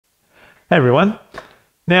Hey everyone.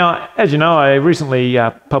 Now, as you know, I recently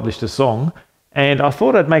published a song, and I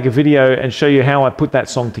thought I'd make a video and show you how I put that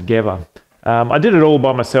song together. I did it all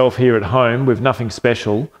by myself here at home with nothing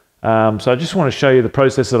special, so I just want to show you the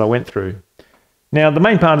process that I went through. Now, the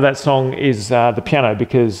main part of that song is the piano,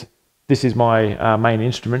 because this is my main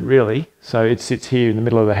instrument really, so it sits here in the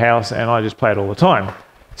middle of the house and I just play it all the time.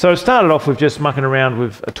 So it started off with just mucking around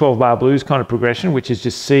with a 12-bar blues kind of progression, which is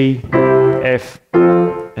just C, F,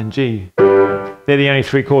 and G. They're the only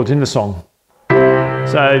three chords in the song.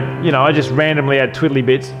 So, you know, I just randomly add twiddly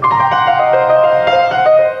bits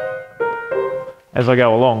as I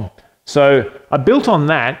go along. So I built on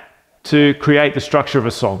that to create the structure of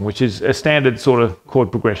a song, which is a standard sort of chord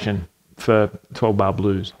progression for 12-bar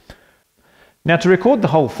blues. Now, to record the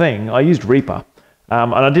whole thing, I used Reaper.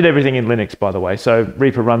 And I did everything in Linux, by the way. So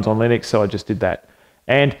Reaper runs on Linux, so I just did that.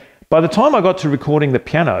 And by the time I got to recording the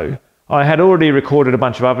piano, I had already recorded a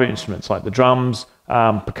bunch of other instruments like the drums,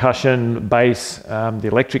 percussion, bass, the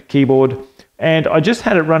electric keyboard. And I just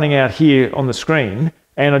had it running out here on the screen,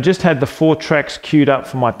 and I just had the 4 tracks queued up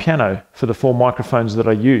for my piano for the 4 microphones that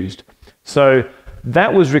I used. So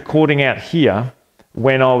that was recording out here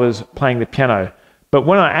when I was playing the piano. But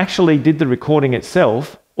when I actually did the recording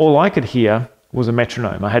itself, all I could hear was a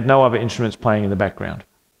metronome. I had no other instruments playing in the background.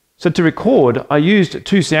 So to record, I used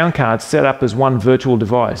 2 sound cards set up as one virtual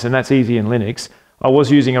device, and that's easy in Linux. I was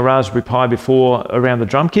using a Raspberry Pi before around the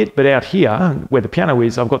drum kit, but out here, where the piano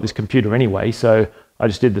is, I've got this computer anyway, so I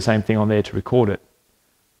just did the same thing on there to record it.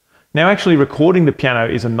 Now, actually recording the piano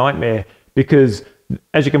is a nightmare because,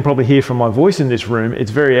 as you can probably hear from my voice in this room,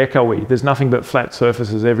 it's very echoey. There's nothing but flat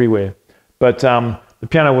surfaces everywhere. But the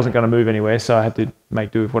piano wasn't going to move anywhere, so I had to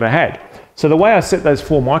make do with what I had. So the way I set those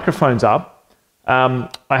 4 microphones up, I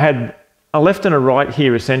had a left and a right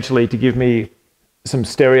here essentially to give me some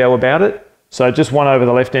stereo about it. So just one over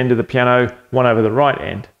the left end of the piano, one over the right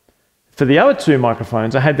end. For the other 2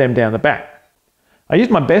 microphones, I had them down the back. I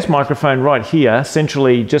used my best microphone right here,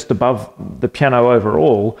 centrally just above the piano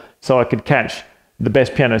overall, so I could catch the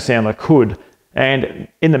best piano sound I could. And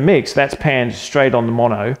in the mix, that's panned straight on the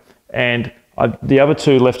mono, and the other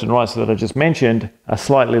 2 left and right that I just mentioned are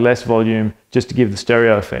slightly less volume just to give the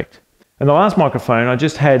stereo effect. And the last microphone I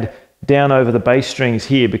just had down over the bass strings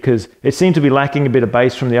here because it seemed to be lacking a bit of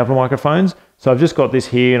bass from the other microphones. So I've just got this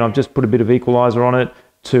here and I've just put a bit of equalizer on it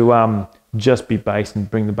to just be bass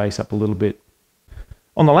and bring the bass up a little bit.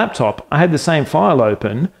 On the laptop, I had the same file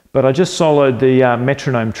open, but I just soloed the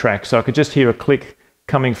metronome track so I could just hear a click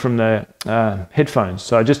coming from the headphones.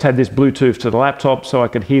 So I just had this Bluetooth to the laptop so I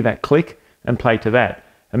could hear that click and play to that.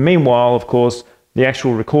 And meanwhile, of course, the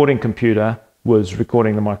actual recording computer was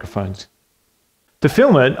recording the microphones. To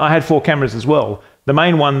film it, I had 4 cameras as well. The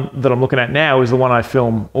main one that I'm looking at now is the one I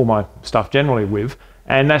film all my stuff generally with,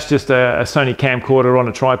 and that's just a Sony camcorder on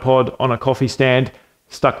a tripod on a coffee stand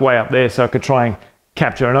stuck way up there so I could try and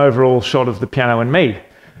capture an overall shot of the piano and me.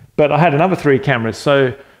 But I had another 3 cameras,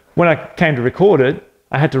 so when I came to record it,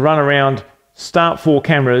 I had to run around, start 4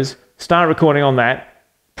 cameras, start recording on that,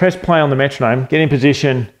 press play on the metronome, get in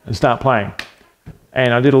position and start playing.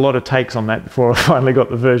 And I did a lot of takes on that before I finally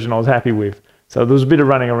got the version I was happy with. So there was a bit of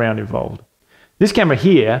running around involved. This camera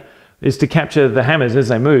here is to capture the hammers as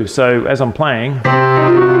they move. So as I'm playing,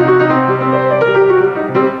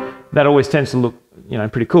 that always tends to look, you know,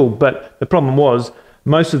 pretty cool. But the problem was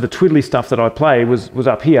most of the twiddly stuff that I play was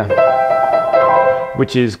up here,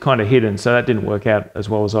 which is kind of hidden. So that didn't work out as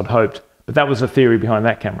well as I'd hoped. But that was the theory behind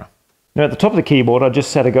that camera. Now at the top of the keyboard, I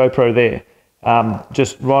just set a GoPro there,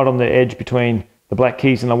 just right on the edge between the black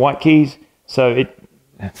keys and the white keys. So it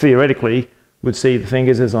theoretically would see the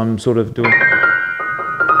fingers as I'm sort of doing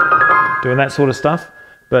that sort of stuff.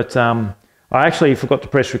 But I actually forgot to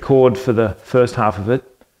press record for the first half of it.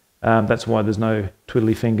 That's why there's no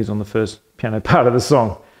twiddly fingers on the first piano part of the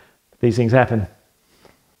song. These things happen.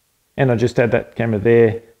 And I just had that camera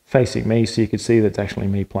there facing me so you could see that's actually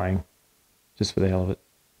me playing, just for the hell of it.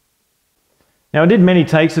 Now I did many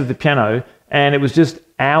takes of the piano and it was just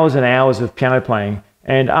hours and hours of piano playing,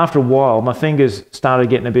 and after a while my fingers started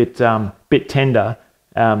getting a bit tender,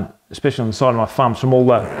 especially on the side of my thumbs from all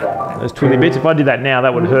those twiddly bits. If I did that now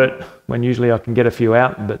that would hurt when usually I can get a few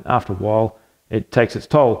out, but after a while it takes its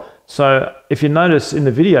toll. So if you notice in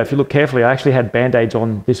the video, if you look carefully, I actually had band-aids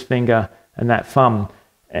on this finger and that thumb,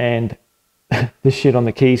 and this shit on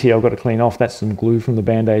the keys here I've got to clean off. That's some glue from the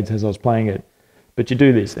band-aids as I was playing it. But you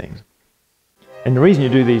do these things. And the reason you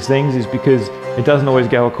do these things is because it doesn't always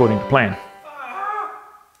go according to plan.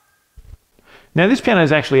 Now this piano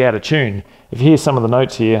is actually out of tune. If you hear some of the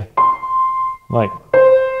notes here, like,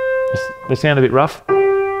 they sound a bit rough.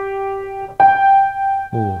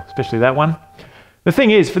 Ooh, especially that one. The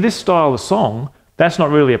thing is, for this style of song, that's not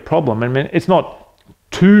really a problem. I mean, it's not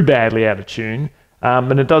too badly out of tune,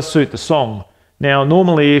 and it does suit the song. Now,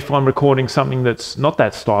 normally if I'm recording something that's not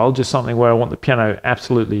that style, just something where I want the piano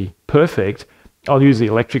absolutely perfect, I'll use the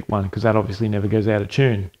electric one because that obviously never goes out of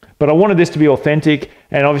tune. But I wanted this to be authentic,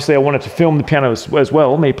 and obviously I wanted to film the piano as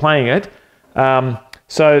well, me playing it.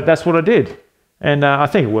 So that's what I did. And I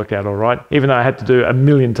think it worked out all right, even though I had to do a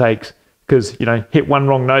million takes because, you know, hit one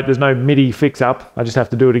wrong note, there's no MIDI fix up. I just have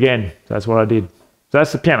to do it again. So that's what I did. So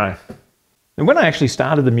that's the piano. And when I actually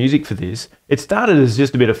started the music for this, it started as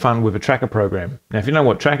just a bit of fun with a tracker program. Now, if you know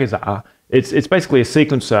what trackers are, it's basically a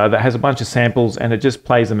sequencer that has a bunch of samples and it just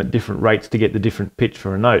plays them at different rates to get the different pitch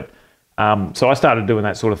for a note. So I started doing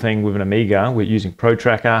that sort of thing with an Amiga. We're using Pro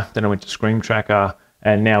Tracker, then I went to Scream Tracker,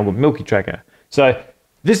 and now with Milky Tracker. So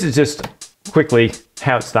this is just quickly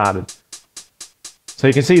how it started. So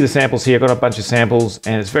you can see the samples here. I've got a bunch of samples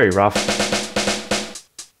and it's very rough.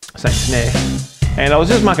 Same snare. And I was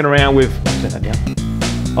just mucking around with,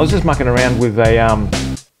 I was just mucking around with a,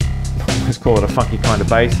 let's call it a funky kind of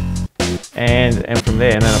bass. And from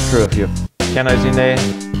there, and then I threw a few pianos in there.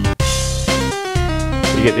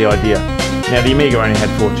 You get the idea. Now the Amiga only had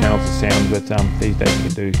 4 channels of sound, but these days you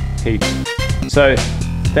can do heaps. So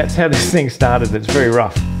that's how this thing started. It's very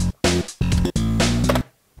rough.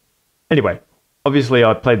 Anyway, obviously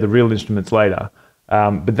I played the real instruments later,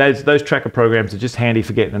 but those tracker programs are just handy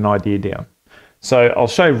for getting an idea down. So I'll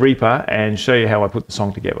show Reaper and show you how I put the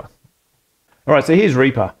song together. All right, so here's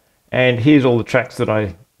Reaper, and here's all the tracks that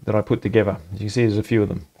I put together. As you can see, there's a few of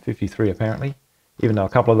them, 53 apparently, even though a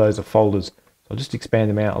couple of those are folders. So I'll just expand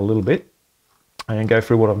them out a little bit and go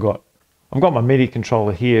through what I've got. I've got my MIDI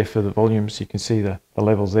controller here for the volumes. You can see the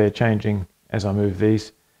levels there changing as I move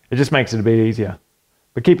these. It just makes it a bit easier.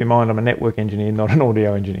 But keep in mind, I'm a network engineer, not an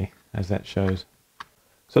audio engineer, as that shows.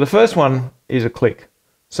 So the first one is a click.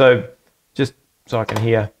 So just so I can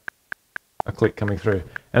hear a click coming through.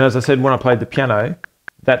 And as I said, when I played the piano,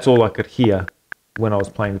 that's all I could hear when I was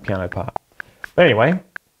playing the piano part. But anyway,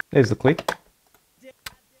 there's the click.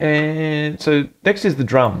 And so next is the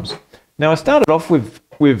drums. Now I started off with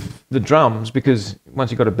the drums because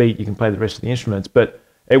once you've got a beat, you can play the rest of the instruments, but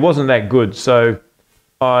it wasn't that good. So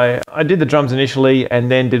I did the drums initially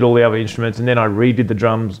and then did all the other instruments, and then I redid the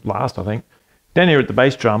drums last, I think. Down here at the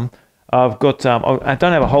bass drum, I've got, I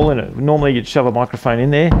don't have a hole in it. Normally you'd shove a microphone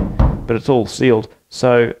in there, but it's all sealed.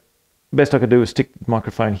 So the best I could do is stick the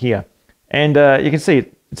microphone here. And you can see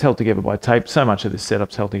it's held together by tape. So much of this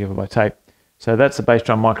setup's held together by tape. So that's the bass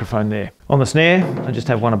drum microphone there. On the snare, I just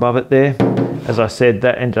have one above it there. As I said,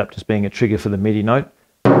 that ended up just being a trigger for the MIDI note.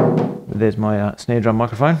 There's my snare drum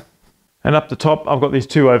microphone. And up the top, I've got these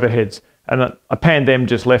 2 overheads, and I panned them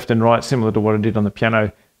just left and right, similar to what I did on the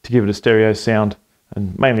piano, to give it a stereo sound,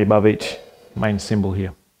 and mainly above each main cymbal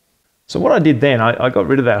here. So what I did then, I got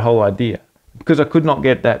rid of that whole idea, because I could not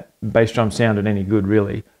get that bass drum sounded any good,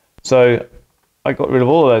 really. So I got rid of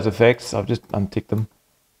all of those effects. I've just unticked them.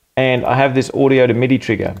 And I have this audio to MIDI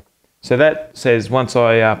trigger. So that says once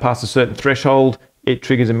I pass a certain threshold, it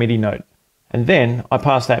triggers a MIDI note. And then I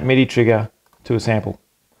pass that MIDI trigger to a sample.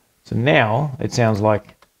 So now it sounds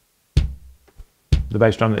like the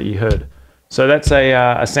bass drum that you heard. So that's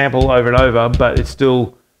a sample over and over, but it's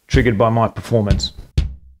still triggered by my performance.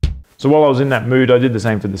 So while I was in that mood, I did the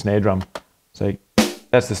same for the snare drum. So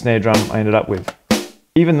that's the snare drum I ended up with.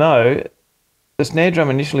 Even though the snare drum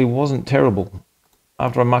initially wasn't terrible,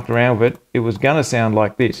 after I mucked around with it, it was gonna sound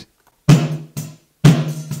like this. But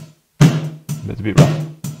it's a bit rough.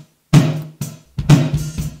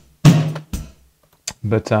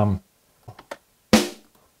 But so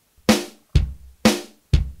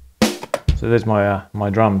there's my my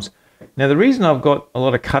drums. Now the reason I've got a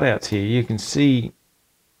lot of cutouts here, you can see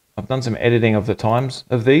I've done some editing of the times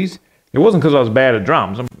of these. It wasn't because I was bad at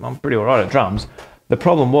drums. I'm pretty alright at drums. The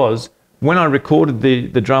problem was when I recorded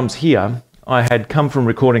the drums here, I had come from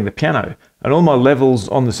recording the piano, and all my levels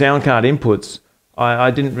on the sound card inputs, I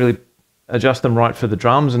didn't really adjust them right for the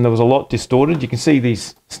drums, and there was a lot distorted. You can see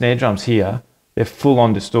these snare drums here. They're full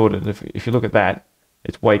on distorted. If you look at that,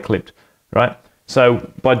 it's way clipped, right?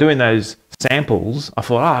 So by doing those samples, I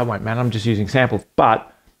thought, oh, wait, man, I'm just using samples.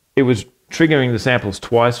 But it was triggering the samples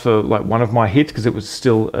twice for like one of my hits because it was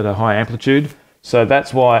still at a high amplitude. So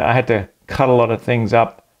that's why I had to cut a lot of things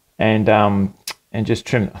up and just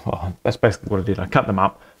trim. Well, that's basically what I did. I cut them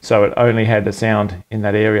up so it only had the sound in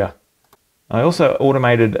that area. I also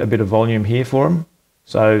automated a bit of volume here for them.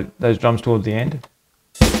 So those drums towards the end,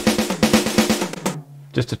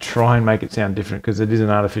 just to try and make it sound different because it is an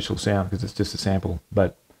artificial sound because it's just a sample.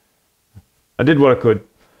 But I did what I could.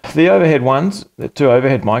 The overhead ones, the two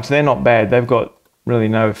overhead mics, they're not bad. They've got really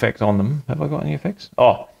no effect on them. Have I got any effects?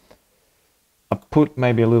 Oh, I put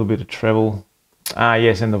maybe a little bit of treble. Ah,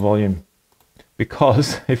 yes, and the volume.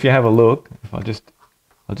 Because if you have a look, if I'll just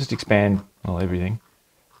expand everything.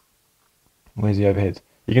 Where's the overheads?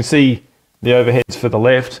 You can see the overheads for the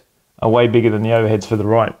left are way bigger than the overheads for the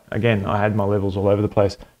right. Again, I had my levels all over the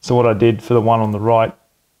place. So what I did for the one on the right,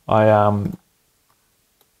 I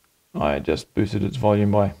just boosted its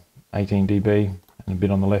volume by 18 dB and a bit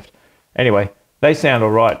on the left. Anyway, they sound all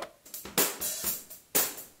right.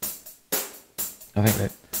 I think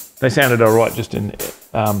that they sounded all right just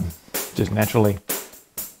naturally.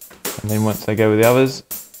 And then once they go with the others,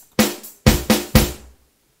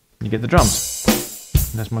 you get the drums.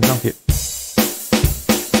 And that's my drum kit.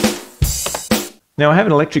 Now I have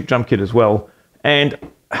an electric drum kit as well, and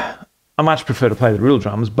I much prefer to play the real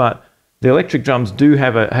drums, but the electric drums do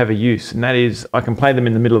have a use, and that is I can play them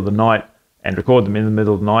in the middle of the night and record them in the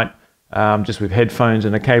middle of the night, just with headphones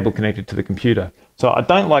and a cable connected to the computer. So I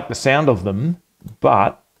don't like the sound of them,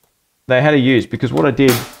 but they had a use, because what I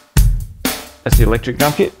did, that's the electric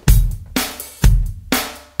drum kit.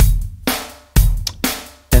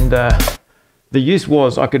 And the use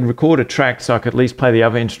was I could record a track so I could at least play the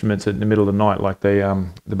other instruments in the middle of the night, like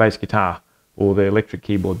the bass guitar or the electric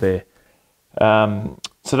keyboard there.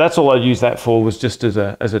 So that's all I used that for, was just as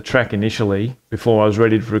a track initially before I was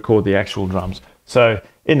ready to record the actual drums. So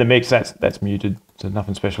in the mix, that's muted, so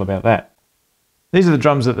nothing special about that. These are the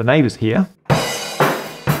drums that the neighbours hear.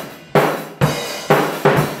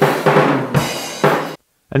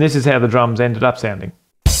 And this is how the drums ended up sounding.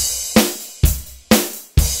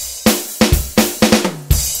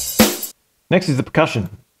 Next is the percussion.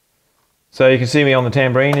 So you can see me on the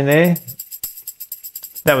tambourine in there.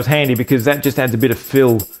 That was handy because that just adds a bit of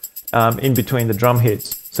fill in between the drum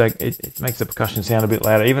hits. So it makes the percussion sound a bit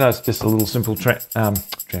louder, even though it's just a little simple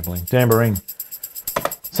tambourine.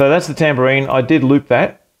 So that's the tambourine. I did loop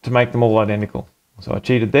that to make them all identical. So I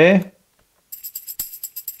cheated there,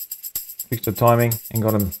 fixed the timing, and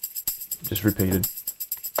got them just repeated.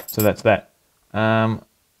 So that's that.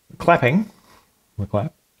 Clapping, the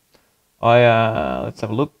clap. Let's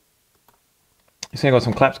have a look. You see I got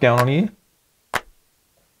some claps going on here.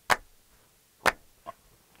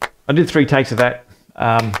 I did 3 takes of that,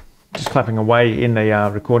 just clapping away in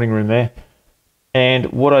the recording room there.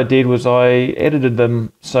 And what I did was I edited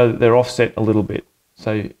them so that they're offset a little bit.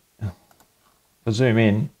 So if I zoom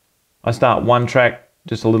in, I start one track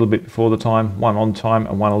just a little bit before the time, one on time,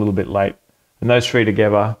 and one a little bit late. And those 3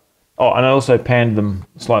 together. Oh, and I also panned them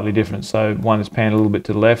slightly different. So one is panned a little bit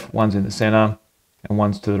to the left, one's in the center, and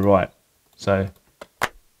one's to the right. So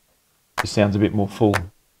it sounds a bit more full,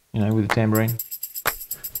 you know, with the tambourine.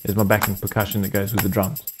 There's my backing percussion that goes with the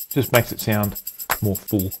drums. Just makes it sound more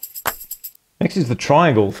full. Next is the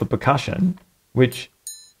triangle for percussion, which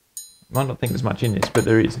I might not think there's much in this, but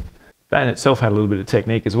there is. That in itself had a little bit of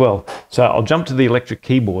technique as well. So I'll jump to the electric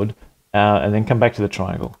keyboard and then come back to the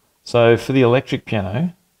triangle. So for the electric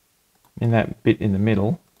piano, in that bit in the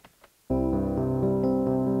middle,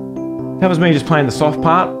 that was me just playing the soft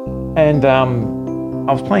part, and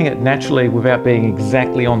I was playing it naturally without being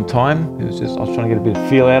exactly on time. It was just, I was trying to get a bit of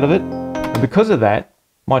feel out of it. And because of that,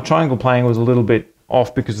 my triangle playing was a little bit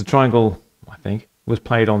off, because the triangle, I think, was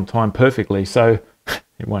played on time perfectly, so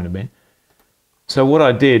it won't have been. So what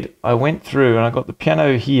I did, I went through and I got the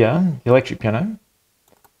piano here, the electric piano,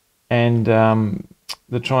 and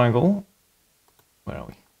the triangle, where are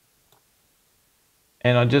we?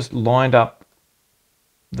 And I just lined up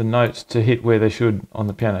the notes to hit where they should on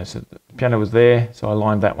the piano. So the piano was there, so I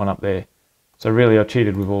lined that one up there. So really I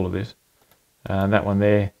cheated with all of this. That one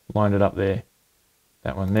there, lined it up there.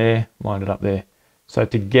 That one there, lined it up there. So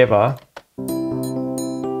together,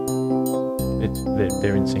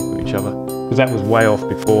 they're in sync with each other. Because that was way off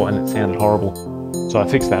before and it sounded horrible. So I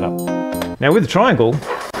fixed that up. Now with the triangle,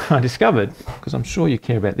 I discovered, because I'm sure you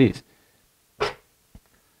care about this,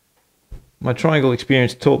 my triangle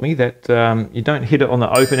experience taught me that you don't hit it on the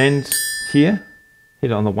open ends here, hit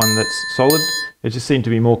it on the one that's solid. It just seemed to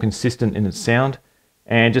be more consistent in its sound,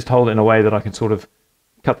 and just hold it in a way that I can sort of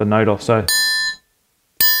cut the note off, so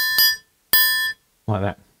like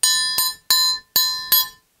that.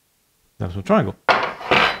 That was a triangle.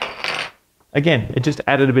 Again, it just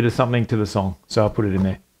added a bit of something to the song, so I put it in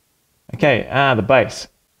there. Okay, the bass.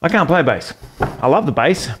 I can't play bass. I love the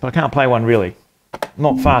bass, but I can't play one really.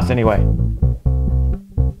 Not fast anyway.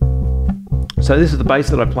 So this is the bass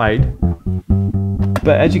that I played.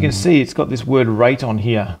 But as you can see, it's got this word rate on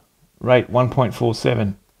here. Rate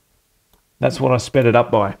 1.47. That's what I sped it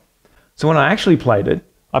up by. So when I actually played it,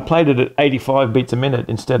 I played it at 85 beats a minute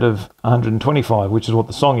instead of 125, which is what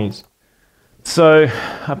the song is. So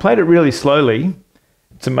I played it really slowly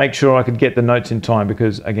to make sure I could get the notes in time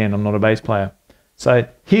because, again, I'm not a bass player. So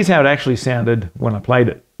here's how it actually sounded when I played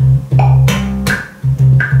it.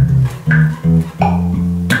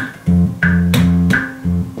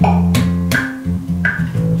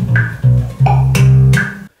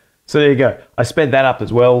 So there you go. I sped that up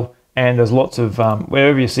as well. And there's lots of,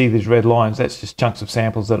 wherever you see these red lines, that's just chunks of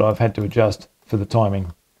samples that I've had to adjust for the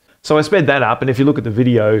timing. So I sped that up, and if you look at the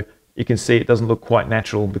video, you can see it doesn't look quite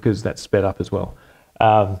natural because that's sped up as well.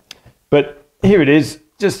 But here it is,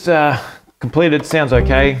 just completed, sounds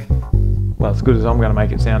okay. Well, as good as I'm going to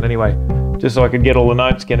make it sound anyway, just so I could get all the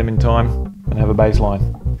notes, get them in time, and have a bass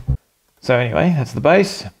line. So anyway, that's the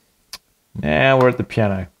bass. Now we're at the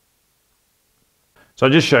piano. So I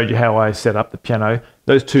just showed you how I set up the piano.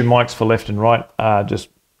 Those two mics for left and right are just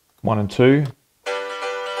 1 and 2.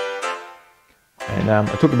 And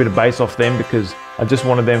I took a bit of bass off them because I just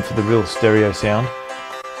wanted them for the real stereo sound.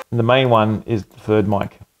 And the main one is the third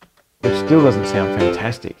mic, which still doesn't sound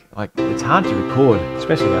fantastic. Like, it's hard to record,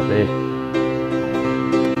 especially out there.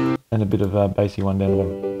 And a bit of a bassy one down the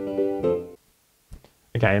bottom.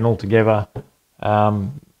 Okay, and all together,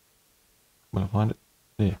 will I find it?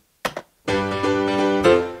 There.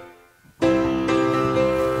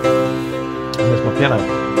 There's my piano.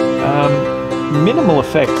 Minimal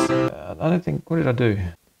effects. I don't think, what did I do?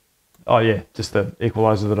 Oh yeah, just the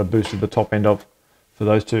equalizer that I boosted the top end of for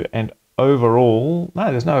those two. And overall,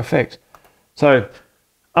 no, there's no effects. So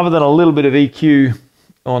other than a little bit of EQ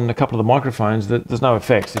on a couple of the microphones, there's no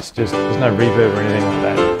effects. It's just, there's no reverb or anything like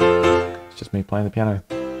that. It's just me playing the piano.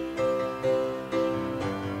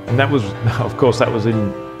 And that was, of course, that was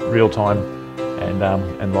in real time and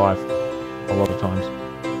live a lot of times.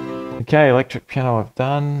 Okay, electric piano I've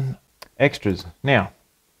done. Extras. Now,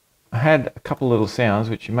 I had a couple little sounds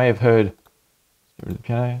which you may have heard. Get rid of the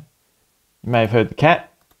piano. You may have heard the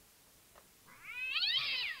cat.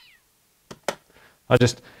 I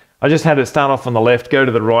just had it start off on the left, go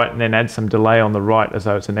to the right, and then add some delay on the right as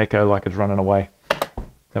though it's an echo, like it's running away.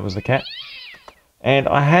 That was the cat. And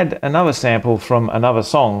I had another sample from another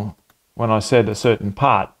song when I said a certain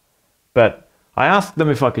part, but I asked them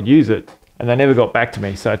if I could use it, and they never got back to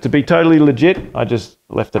me. So to be totally legit, I just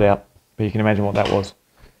left it out. But you can imagine what that was.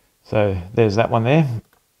 So there's that one there.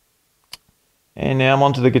 And now I'm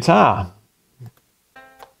onto the guitar.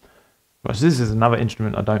 Right, so this is another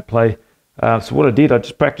instrument I don't play. So what I did, I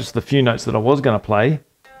just practiced the few notes that I was going to play.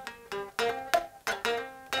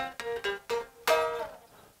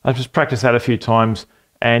 I just practiced that a few times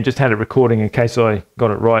and just had it recording in case I got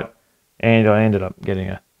it right. And I ended up getting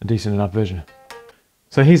a decent enough version.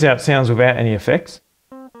 So here's how it sounds without any effects.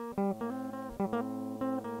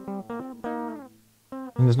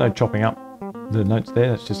 And there's no chopping up the notes there,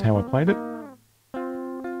 that's just how I played it.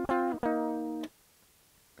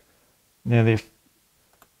 Now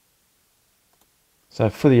so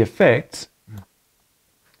for the effects,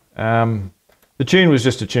 the tune was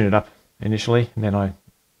just to tune it up initially, and then I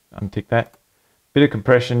untick that. Bit of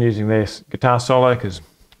compression using this guitar solo because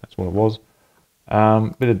that's what it was.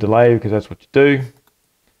 Bit of delay because that's what you do.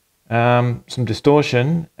 Some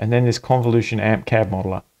distortion, and then this convolution amp cab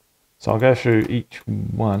modeler. So I'll go through each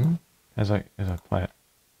one as I play it.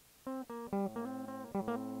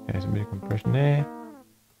 Okay, some bit of compression there.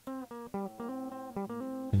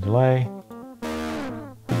 And delay.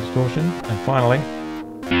 Distortion, and finally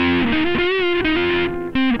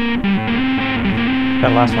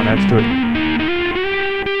that last one adds to it.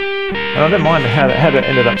 And I don't mind how it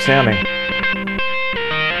ended up sounding.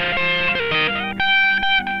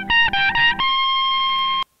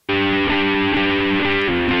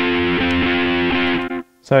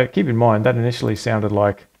 So keep in mind that initially sounded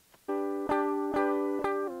like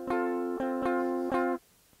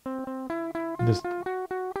just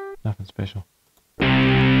nothing special.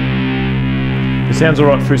 It sounds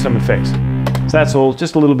alright through some effects. So that's all,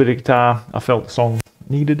 just a little bit of guitar I felt the song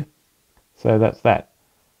needed. So that's that.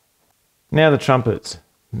 Now the trumpets.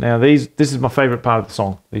 Now this is my favourite part of the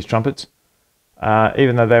song, these trumpets,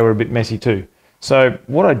 even though they were a bit messy too. So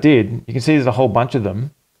what I did, you can see there's a whole bunch of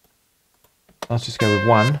them. Let's just go with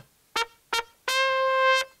one.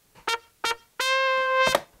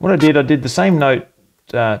 What I did the same note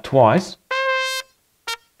twice,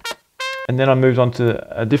 and then I moved on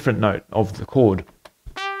to a different note of the chord.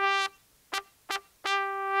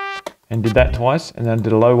 And did that twice, and then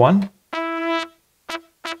did a low one.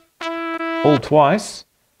 All twice,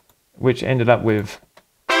 which ended up with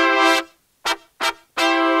a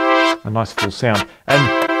nice full sound. And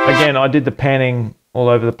again, I did the panning all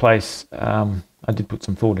over the place I did put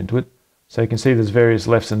some thought into it. So you can see there's various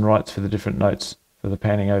lefts and rights for the different notes for the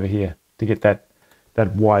panning over here to get that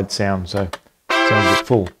wide sound, so it sounds a bit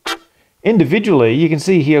full. Individually, you can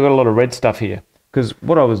see here I've got a lot of red stuff here, because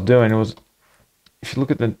what I was doing was, if you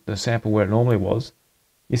look at the sample where it normally was,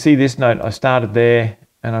 you see this note, I started there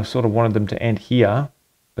and I sort of wanted them to end here,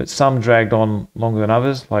 but some dragged on longer than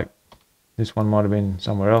others, like this one might have been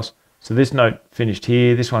somewhere else. So this note finished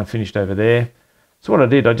here, this one finished over there. So what I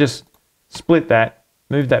did, I just split that,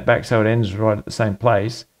 moved that back so it ends right at the same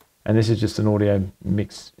place, and this is just an audio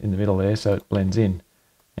mix in the middle there, so it blends in.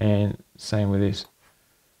 And same with this.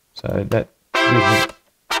 So that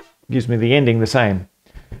gives me the ending the same.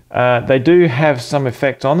 They do have some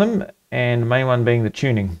effects on them, and the main one being the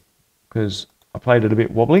tuning, because I played it a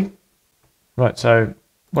bit wobbly. Right, so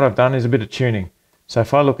what I've done is a bit of tuning. So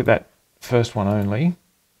if I look at that first one only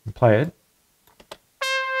and play it,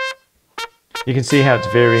 you can see how it's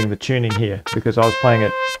varying the tuning here, because I was playing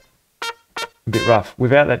it a bit rough.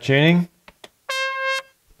 Without that tuning,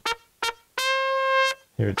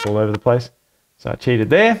 here it's all over the place. So I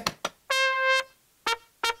cheated there.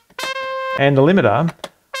 And the limiter,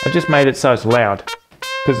 I just made it so it's loud,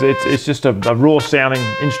 because it's just a raw sounding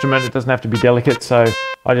instrument. It doesn't have to be delicate, so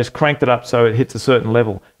I just cranked it up so it hits a certain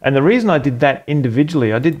level. And the reason I did that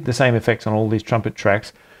individually, I did the same effects on all these trumpet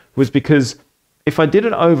tracks, was because if I did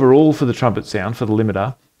it overall for the trumpet sound, for the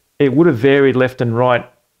limiter, it would have varied left and right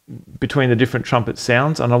between the different trumpet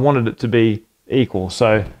sounds, and I wanted it to be equal.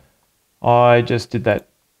 So I just did that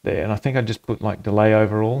there, and I think I just put like delay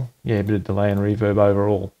overall. Yeah, a bit of delay and reverb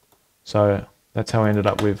overall. So that's how I ended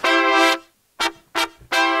up with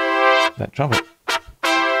that trumpet.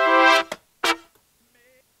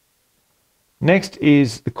 Next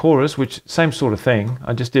is the chorus, which same sort of thing.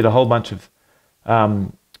 I just did a whole bunch of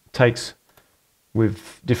takes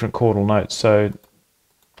with different chordal notes. So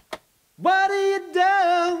what do you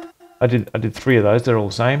do? I did 3 of those. They're all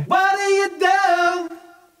the same. What do you do?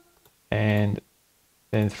 And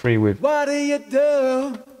then 3 with what do you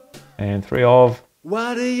do? And 3 of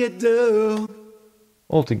what do you do?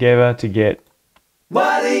 All together to get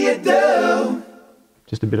what do you do?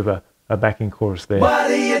 Just a bit of a backing chorus there. What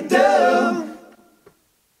do you do?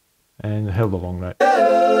 And held a long note.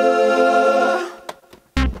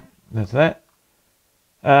 That's that.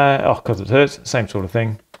 Oh, because it hurts. Same sort of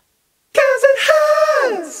thing. Because it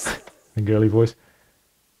hurts! The girly voice.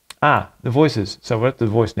 The voices. So we're at the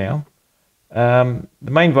voice now. The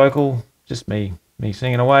main vocal, just me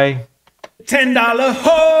singing away. $10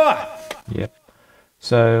 whore! Yep.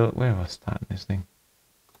 So where do I start this thing?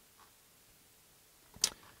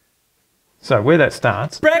 So where that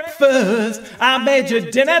starts. Breakfast, I made your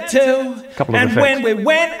dinner too. Couple of effects. And when we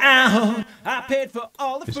went out, I paid for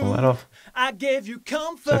all the food. All that off. I gave you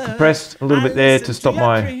comfort. So compressed a little bit there to stop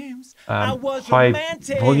my high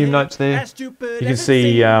volume notes there. You can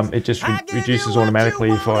see it just reduces automatically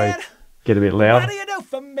if I get a bit loud.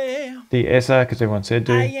 De-esser, because everyone said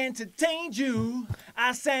to. I entertained you.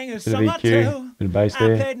 I sang a song or two. Bit of bass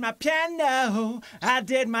there. I played my piano. I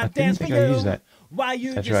did my dance for you. I use that. While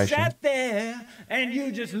you just sat there and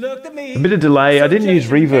you just looked at me. A bit of delay. I didn't use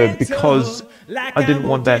reverb because I didn't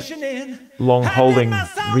want that long holding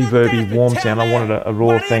reverby warm sound. I wanted a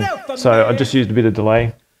raw thing. So I just used a bit of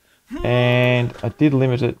delay. And I did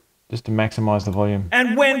limit it just to maximize the volume.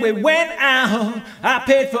 And when we went out, I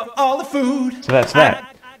paid for all the food. So that's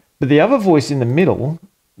that. But the other voice in the middle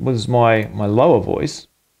was my lower voice.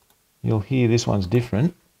 You'll hear this one's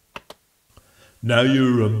different. Now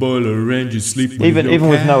you're a boiler and you sleep with even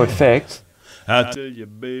with no effects. I tell you,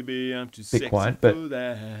 baby, I'm too sexy quiet, but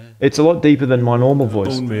it's a lot deeper than my normal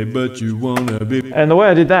voice. And the way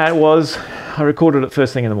I did that was I recorded it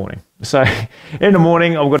first thing in the morning. So in the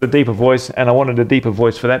morning I've got a deeper voice, and I wanted a deeper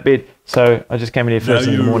voice for that bit, so I just came in here first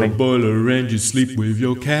thing in the morning. Now you're a boiler and you sleep with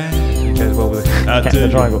your cat. It goes well with the cat and the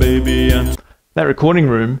triangle. Baby, that recording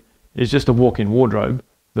room is just a walk-in wardrobe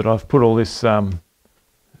that I've put all this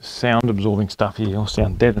sound absorbing stuff here, or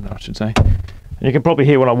sound deadener I should say. And you can probably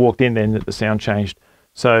hear when I walked in then that the sound changed.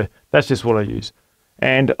 So that's just what I use.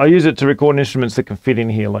 And I use it to record instruments that can fit in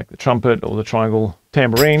here, like the trumpet or the triangle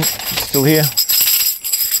tambourine. It's still here.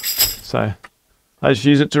 So I just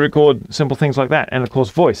use it to record simple things like that, and of course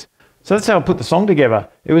voice. So that's how I put the song together.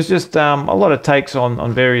 It was just a lot of takes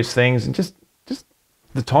on various things, and just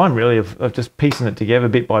the time really of just piecing it together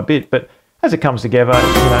bit by bit. But as it comes together, you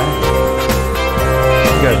know,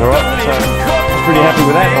 it goes alright. So I was pretty happy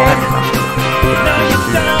with that. A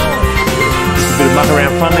bit of muck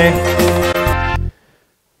around fun there.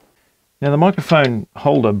 Now the microphone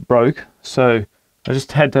holder broke, so I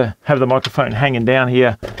just had to have the microphone hanging down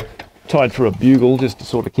here, tied for a bugle just to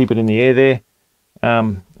sort of keep it in the air there.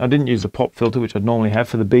 I didn't use the pop filter, which I'd normally have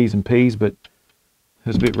for the B's and P's, but it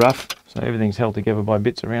was a bit rough, so everything's held together by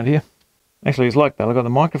bits around here. Actually, it's like that. I've got the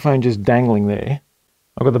microphone just dangling there.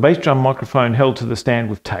 I've got the bass drum microphone held to the stand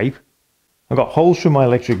with tape. I've got holes through my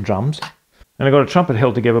electric drums, and I've got a trumpet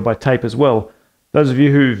held together by tape as well. Those of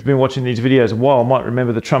you who've been watching these videos a while might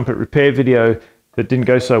remember the trumpet repair video that didn't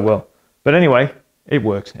go so well. But anyway, it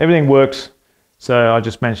works. Everything works, so I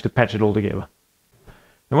just managed to patch it all together.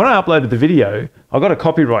 And when I uploaded the video, I got a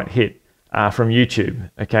copyright hit from YouTube,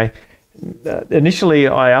 okay? Initially,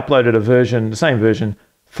 I uploaded a version, the same version,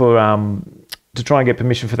 for to try and get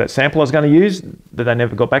permission for that sample I was going to use that they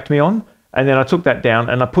never got back to me on. And then I took that down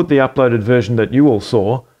and I put the uploaded version that you all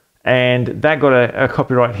saw, and that got a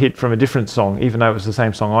copyright hit from a different song, even though it was the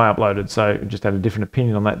same song I uploaded, so it just had a different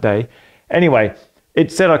opinion on that day. Anyway,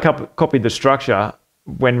 it said I copied the structure,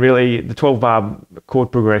 when really the 12-bar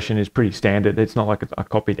chord progression is pretty standard. It's not like I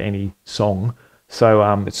copied any song,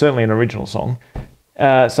 so it's certainly an original song.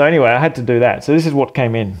 So anyway, I had to do that. So this is what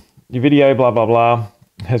came in. Your video, blah, blah, blah,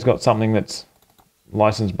 has got something that's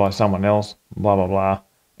licensed by someone else, blah, blah, blah,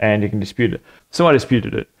 and you can dispute it. So I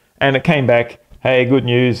disputed it, and it came back, hey, good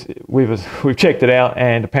news, we've checked it out,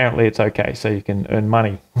 and apparently it's okay, so you can earn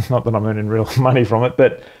money. Not that I'm earning real money from it,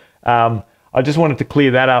 but I just wanted to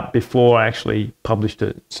clear that up before I actually published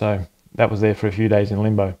it. So that was there for a few days in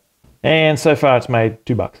limbo. And so far it's made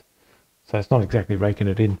 $2. So it's not exactly raking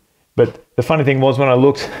it in. But the funny thing was, when I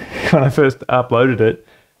looked, when I first uploaded it,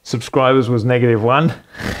 subscribers was -1.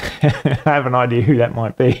 I have an idea who that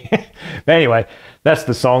might be. But anyway, that's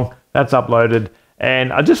the song, that's uploaded.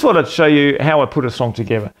 And I just thought I'd show you how I put a song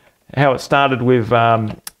together. How it started with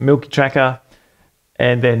Milky Tracker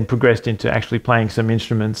and then progressed into actually playing some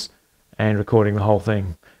instruments and recording the whole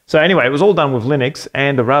thing. So anyway, it was all done with Linux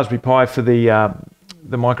and a Raspberry Pi for the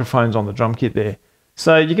microphones on the drum kit there.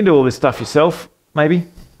 So you can do all this stuff yourself, maybe.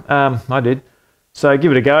 I did. So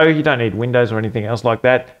give it a go. You don't need Windows or anything else like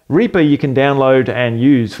that. Reaper you can download and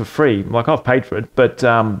use for free. Like, I've paid for it, but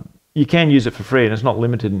you can use it for free and it's not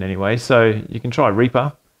limited in any way. So you can try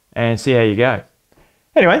Reaper and see how you go.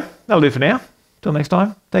 Anyway, that'll do for now. Till next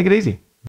time, take it easy.